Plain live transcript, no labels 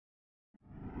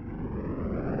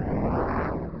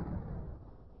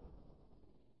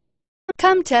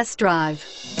Come test drive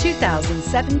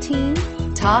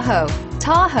 2017 Tahoe.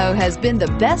 Tahoe has been the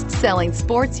best-selling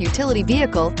sports utility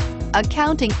vehicle,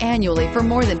 accounting annually for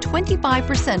more than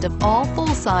 25% of all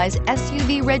full-size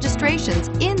SUV registrations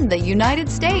in the United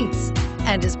States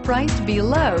and is priced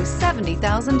below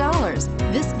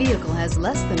 $70,000. This vehicle has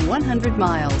less than 100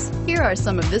 miles. Here are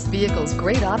some of this vehicle's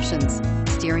great options: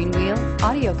 steering wheel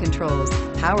audio controls,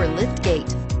 power lift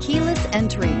gate, keyless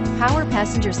entry, power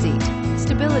passenger seat,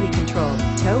 stability control,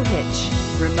 tow hitch,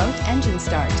 remote engine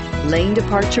start, lane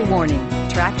departure warning,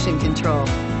 traction control,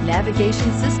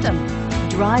 navigation system.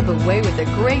 Drive away with a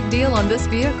great deal on this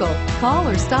vehicle. Call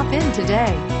or stop in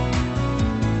today.